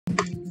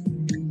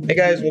Hey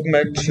guys, welcome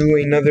back to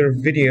another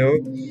video,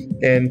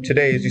 and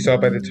today, as you saw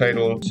by the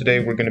title, today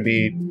we're going to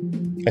be,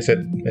 I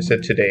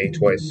said today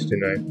twice,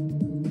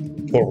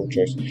 didn't I? Forward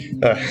choice.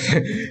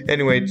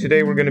 Anyway,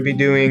 today we're going to be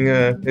doing,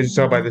 as you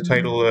saw by the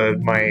title,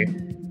 I'm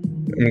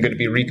going to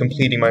be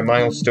recompleting my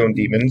Milestone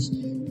demons,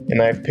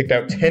 and I've picked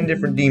out 10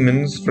 different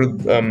demons for,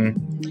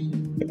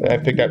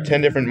 I've picked out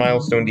 10 different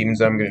Milestone demons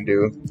I'm going to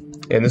do.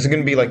 And this is going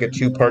to be like a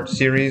two-part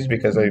series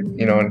because I'm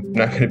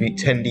not going to beat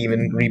 10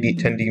 rebeat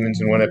 10 demons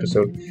in one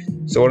episode.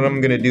 So what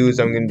I'm going to do is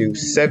I'm going to do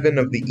 7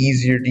 of the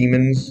easier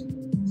demons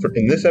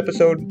in this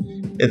episode,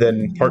 and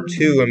then part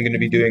 2 I'm going to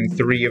be doing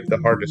 3 of the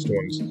hardest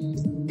ones.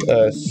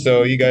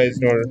 So you guys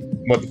know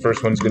what the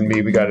first one's going to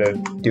be. We got to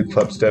do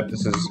Clubstep.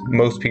 This is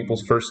most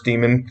people's first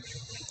demon.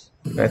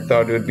 I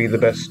thought it would be the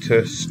best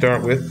to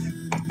start with.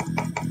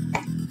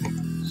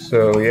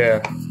 So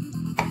yeah.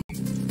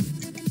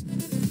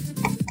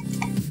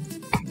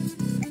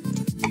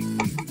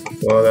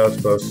 Oh, that was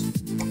close.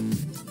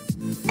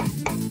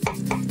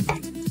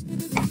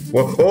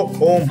 Whoa,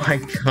 oh my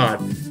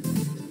god.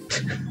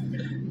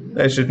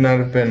 I should not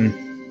have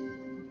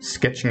been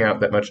sketching out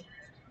that much.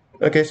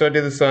 Okay, so I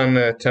did this on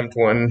attempt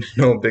 1.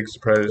 No big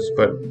surprise,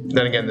 but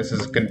then again, this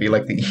is going to be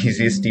like the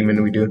easiest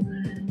demon we do.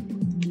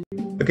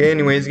 Okay,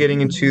 anyways,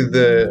 getting into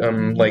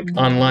the, like,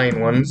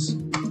 online ones.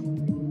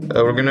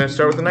 We're going to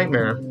start with the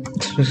Nightmare.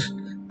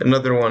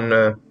 Another one,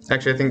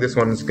 actually I think this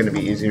one is going to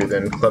be easier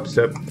than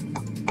Clubstep.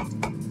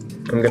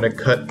 I'm gonna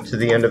cut to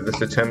the end of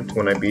this attempt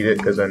when I beat it,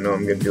 because I know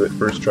I'm gonna do it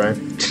first try.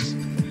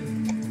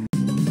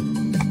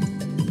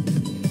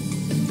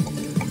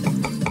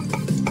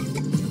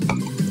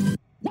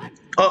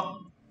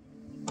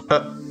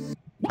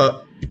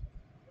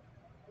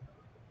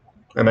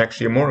 I'm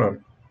actually a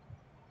moron.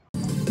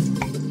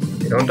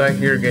 Don't die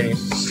here again, you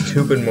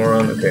stupid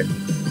moron. Okay.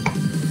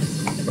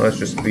 Let's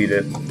just beat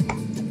it.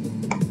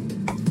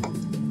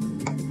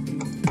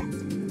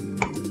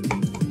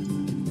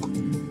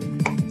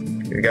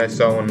 You guys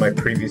saw one of my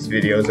previous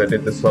videos, I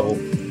did this level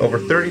over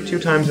 32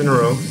 times in a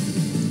row,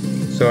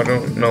 so I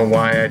don't know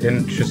why I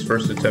didn't just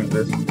first attempt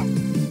this.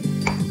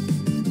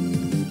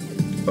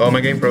 Oh,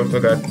 my game froze, oh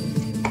god.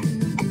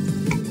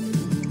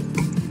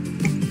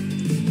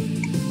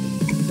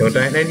 Don't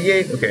die at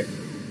 98? Okay.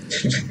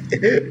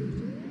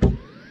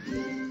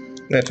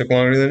 That took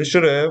longer than it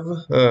should have.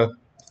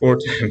 4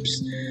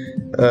 attempts.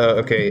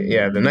 Okay,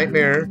 yeah, the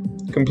Nightmare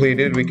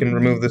completed. We can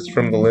remove this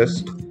from the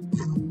list.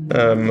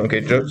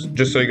 Okay,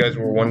 just so you guys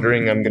were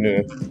wondering,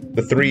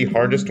 the 3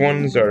 hardest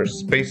ones are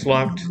Space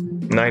Locked,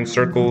 9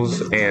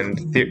 Circles, and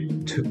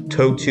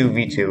Toe 2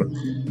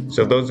 V2.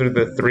 So those are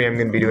the 3 I'm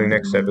going to be doing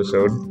next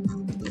episode.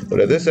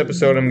 But this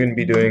episode, I'm going to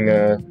be doing,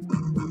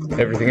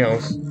 everything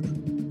else.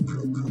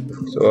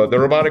 So, the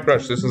Robotic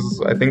Rush,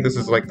 I think this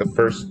is like the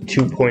first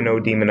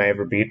 2.0 demon I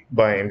ever beat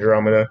by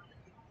Andromeda.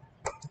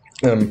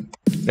 And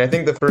I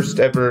think the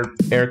first ever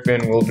Eric Van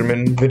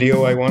Wilderman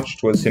video I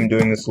watched was him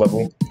doing this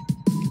level.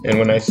 And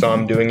when I saw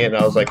him doing it,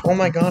 I was like, oh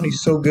my god,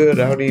 he's so good,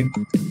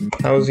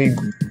 how is he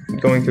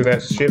going through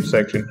that ship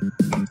section?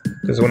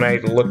 Because when I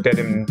looked at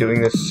him doing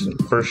this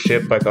first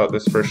ship, I thought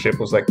this first ship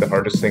was like the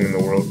hardest thing in the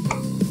world.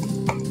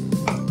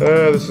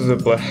 This is a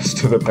blast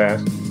to the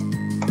past.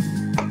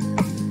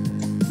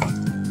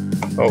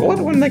 Oh, what?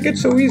 When did that get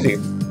so easy?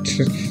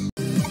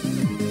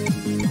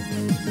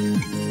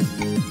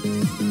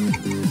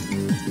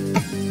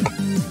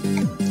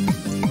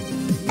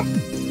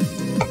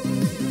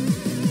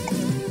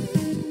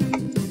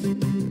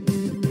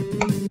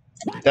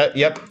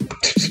 Yep.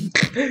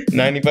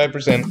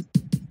 95%.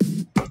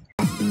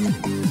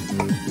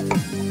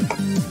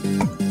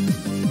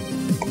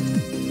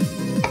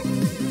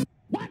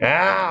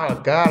 Ah,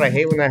 god, I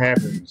hate when that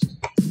happens.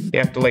 You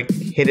have to, like,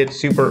 hit it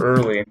super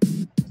early.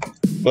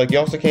 But, like, you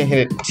also can't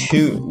hit it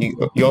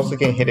you also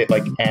can't hit it,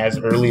 like, as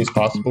early as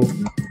possible.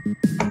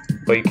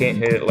 But you can't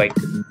hit it, like,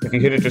 if you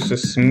hit it just a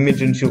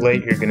smidgen too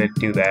late, you're gonna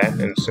do that,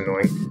 and it's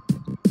annoying.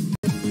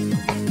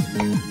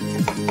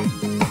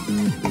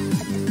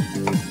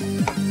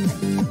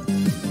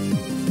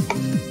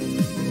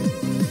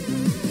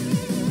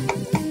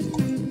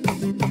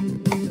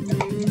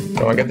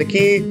 Oh, I got the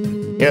key!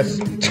 Yes!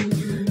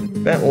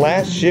 That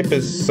last ship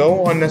is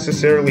so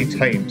unnecessarily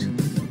tight.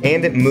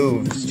 And it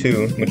moves,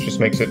 too, which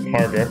just makes it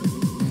harder.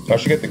 So I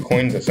should get the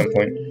coins at some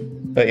point.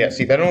 But yeah,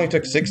 see, that only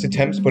took 6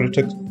 attempts, but it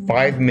took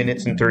 5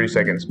 minutes and 30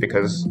 seconds,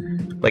 because,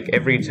 like,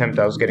 every attempt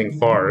I was getting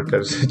far,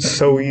 because it's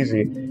so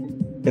easy.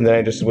 And then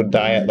I just would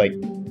die at, like,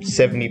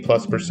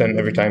 70+%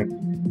 every time.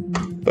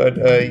 But,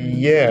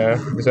 yeah.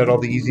 Is that all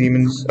the easy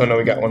demons? Oh no,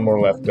 we got one more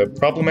left.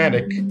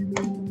 Problematic.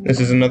 This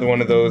is another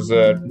one of those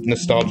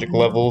nostalgic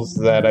levels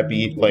that I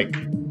beat, like,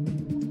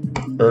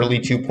 early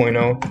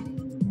 2.0.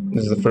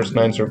 This is the first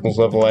 9 Circles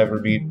level I ever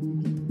beat.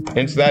 And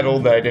it's that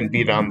old that I didn't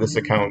beat it on this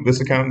account.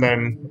 This account that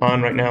I'm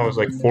on right now is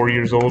like 4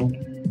 years old.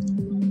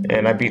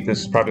 And I beat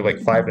this probably like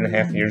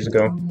 5.5 years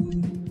ago.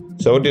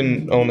 So it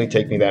didn't only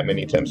take me that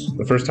many attempts.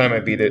 The first time I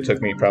beat it, it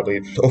took me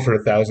probably over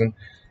 1,000.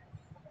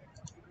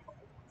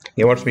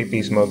 Yeah, watch me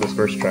beast mode this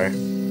first try.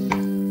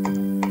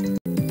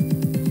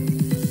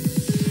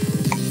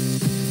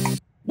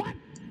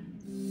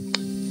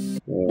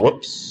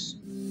 Whoops.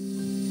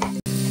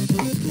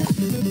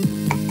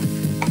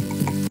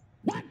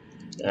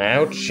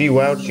 Ouchie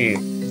wouchie.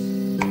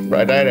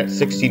 I died at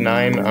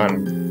 69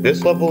 on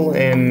this level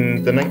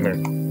and the Nightmare.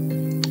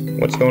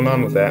 What's going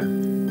on with that?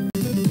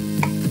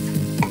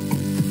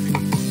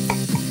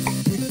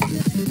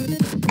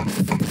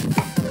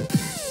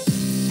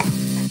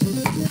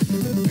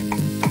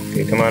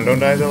 Okay, come on, don't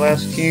die the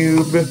last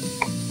cube.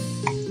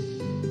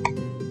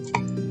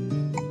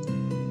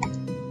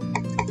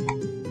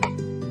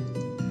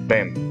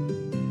 Bam.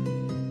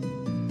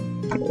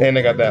 And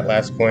I got that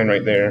last coin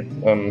right there,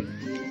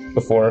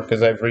 before,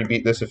 because I've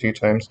rebeat this a few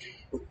times.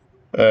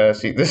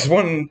 See, this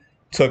one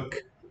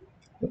took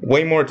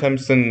way more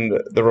attempts than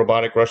the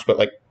Robotic Rush, but,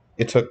 like,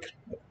 it took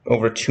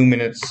over 2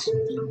 minutes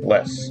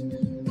less.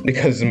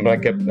 Because I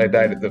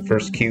died at the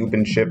first cube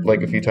and ship,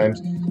 like, a few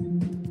times.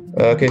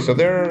 Okay, so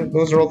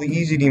those are all the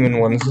easy demon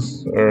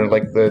ones, or,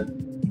 like, the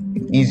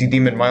easy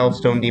demon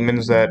milestone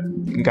demons that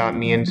got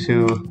me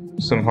into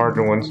some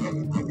harder ones.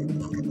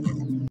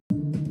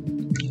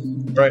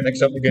 Alright,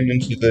 next up we're getting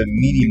into the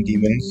medium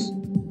demons.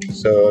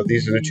 So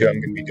these are the two I'm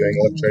going to be doing,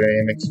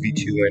 Electrodynamix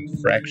V2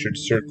 and Fractured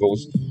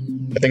Circles.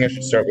 I think I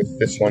should start with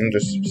this one,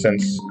 just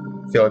since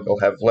I feel like I'll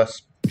have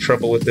less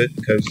trouble with it,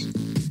 because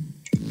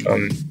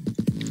I'm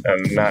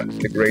not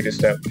the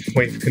greatest at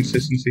wave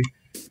consistency.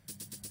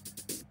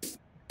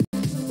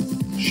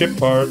 Ship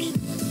part.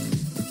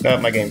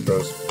 My game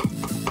froze.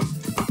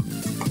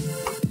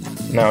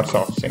 Now it's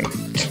off sync.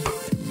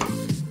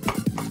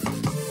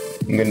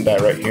 I'm gonna die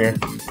right here.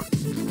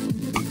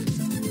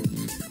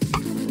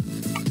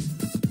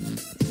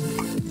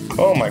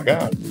 Oh my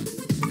god.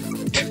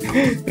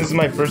 This is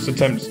my first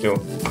attempt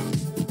still.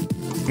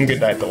 I'm gonna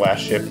die at the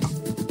last ship.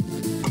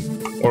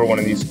 Or one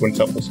of these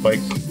quintuple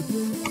spikes.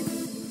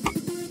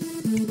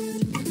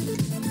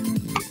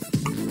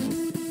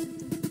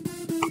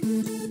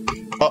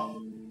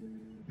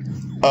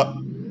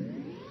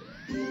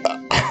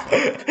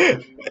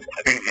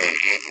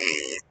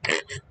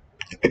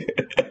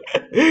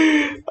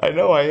 I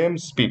know I am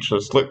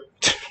speechless.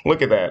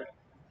 Look at that.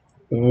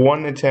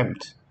 One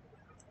attempt.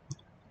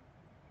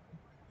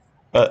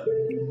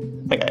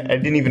 Like I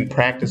didn't even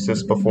practice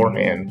this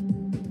beforehand.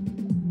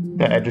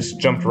 I just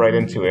jumped right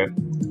into it.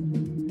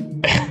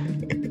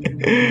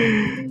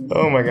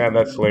 Oh my god,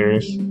 that's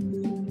hilarious.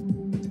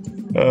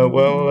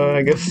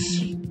 I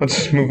guess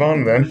let's move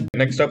on then.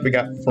 Next up, we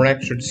got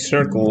Fractured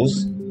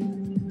Circles.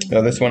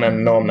 This one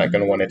I'm not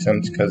gonna one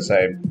attempt because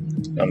I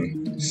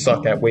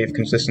suck at wave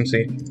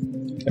consistency.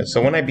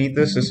 So when I beat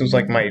this was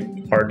like my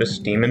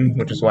hardest demon,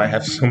 which is why I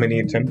have so many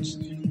attempts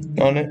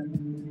on it.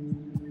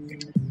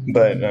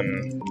 But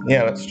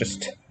yeah, let's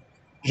just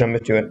jump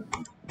into it.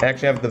 I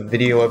actually have the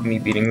video of me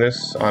beating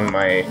this on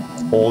my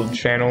old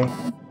channel,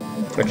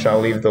 which I'll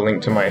leave the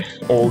link to my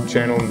old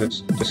channel in the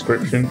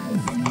description.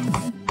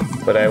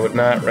 But I would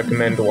not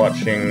recommend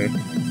watching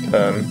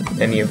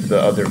any of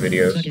the other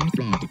videos,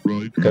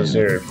 because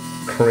they're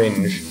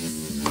cringe.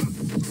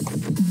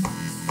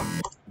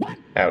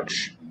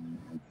 Ouch.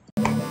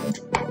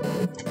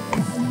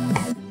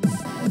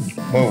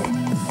 Whoa.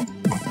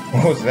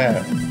 What was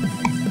that?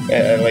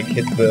 I like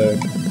hit the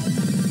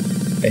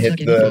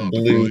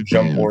blue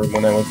jump board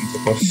when I wasn't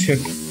supposed to.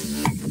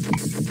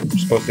 I'm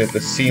supposed to hit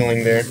the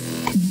ceiling there.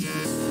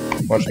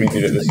 Watch me do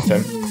it this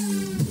time.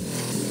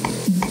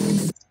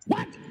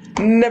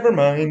 Never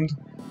mind.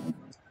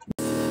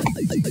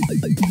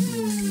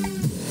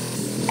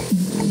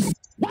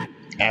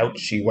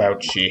 Ouchie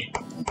wouchie.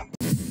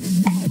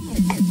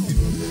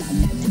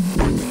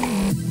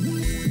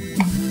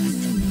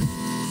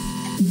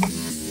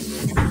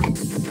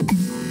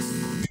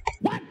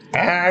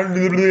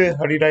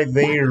 How did I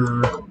there?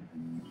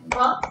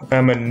 What?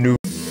 I'm a noob.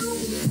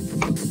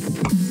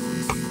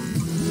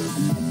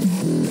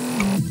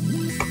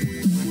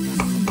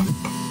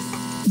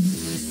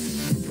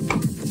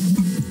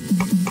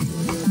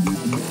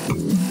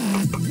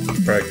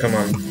 Alright, come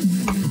on.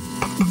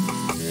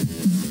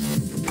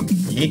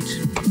 Yeet,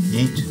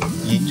 yeet,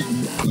 yeet,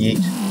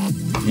 yeet,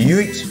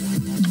 yeet.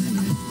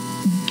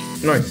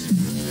 Nice.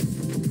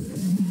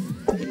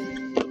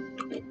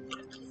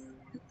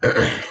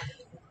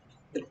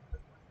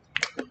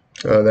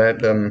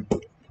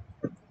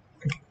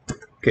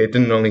 Okay, it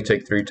didn't only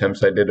take 3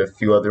 attempts, I did a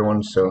few other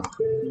ones, so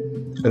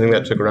I think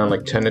that took around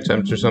like 10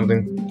 attempts or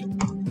something.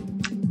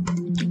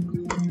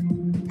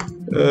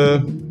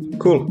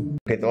 Cool.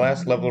 Okay, the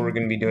last level we're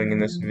going to be doing in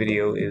this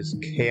video is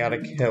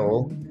Chaotic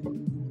Hell,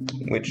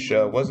 which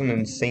was an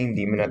insane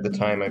demon at the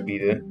time I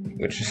beat it,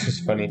 which is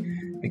just funny,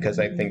 because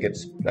I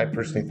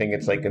personally think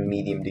it's like a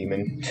medium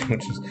demon,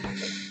 which is,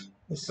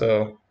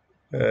 so,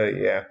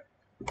 yeah.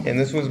 And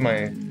this was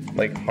my,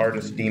 like,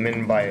 hardest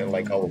demon by,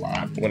 like, a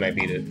lot when I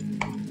beat it.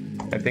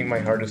 I think my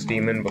hardest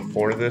demon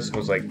before this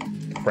was, like,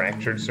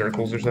 Fractured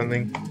Circles or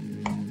something,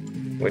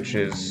 which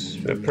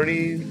is a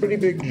pretty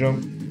big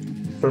jump,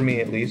 for me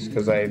at least,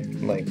 because I,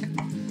 like,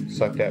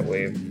 sucked at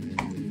wave.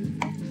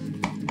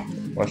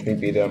 Watch me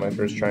beat it on my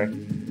first try.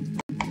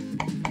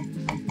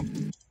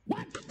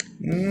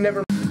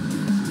 Never.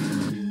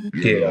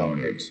 Get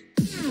on it.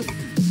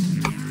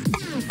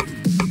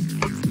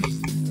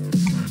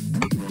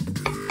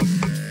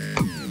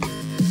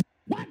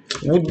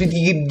 I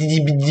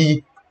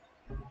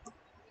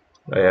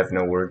have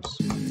no words.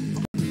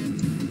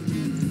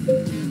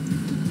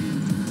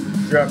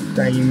 Drop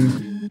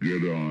time.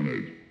 Get on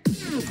it.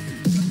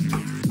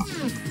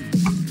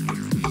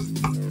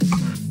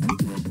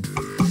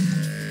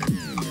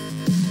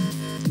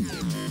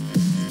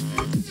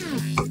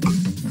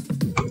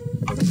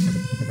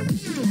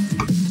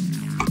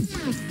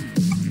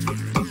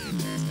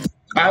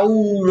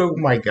 Oh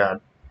my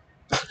god.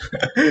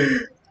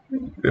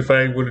 If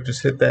I would have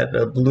just hit that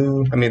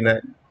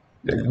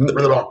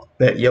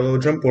that yellow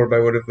jump orb, I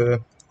would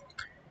have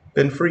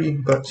been free,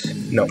 but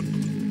no.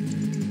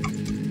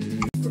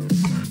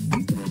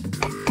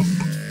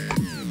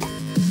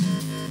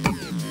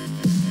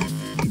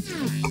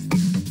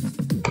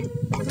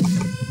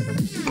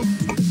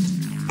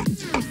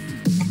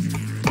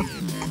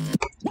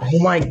 Oh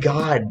my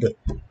god!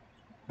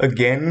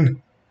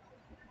 Again?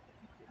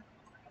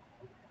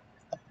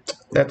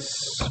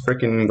 That's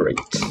freaking great.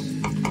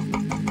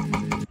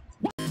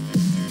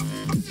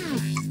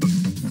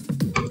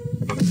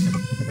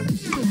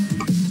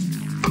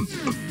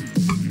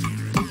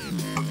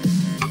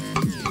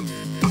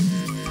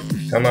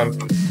 Come on.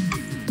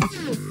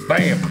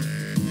 Bam!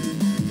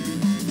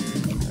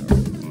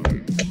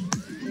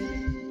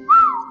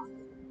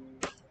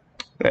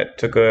 That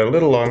took a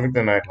little longer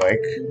than I'd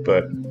like,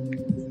 but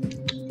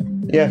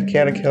yeah,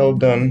 Catechel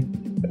done.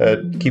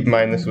 Keep in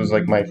mind this was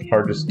like my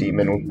hardest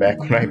demon back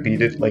when I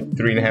beat it like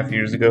 3.5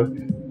 years ago,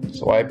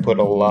 so I put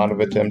a lot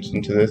of attempts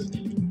into this.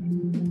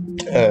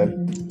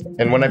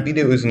 And when I beat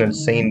it, it was an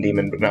insane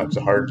demon, but now it's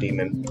a hard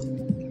demon,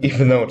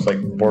 even though it's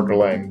like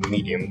borderline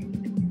medium.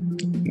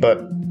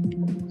 But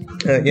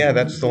yeah,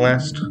 that's the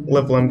last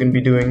level I'm going to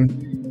be doing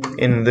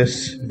in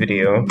this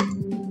video.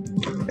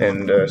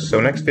 And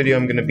so next video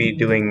I'm going to be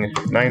doing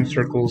 9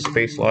 Circles,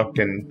 Space Locked,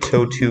 and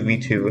Toe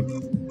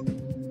 2v2.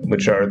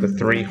 Which are the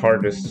 3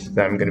 hardest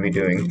that I'm going to be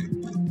doing.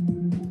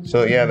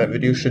 So yeah, that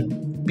video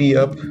should be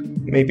up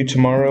maybe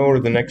tomorrow or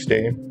the next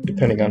day,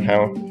 depending on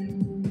how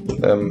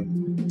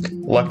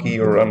lucky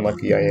or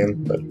unlucky I am,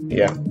 but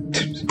yeah.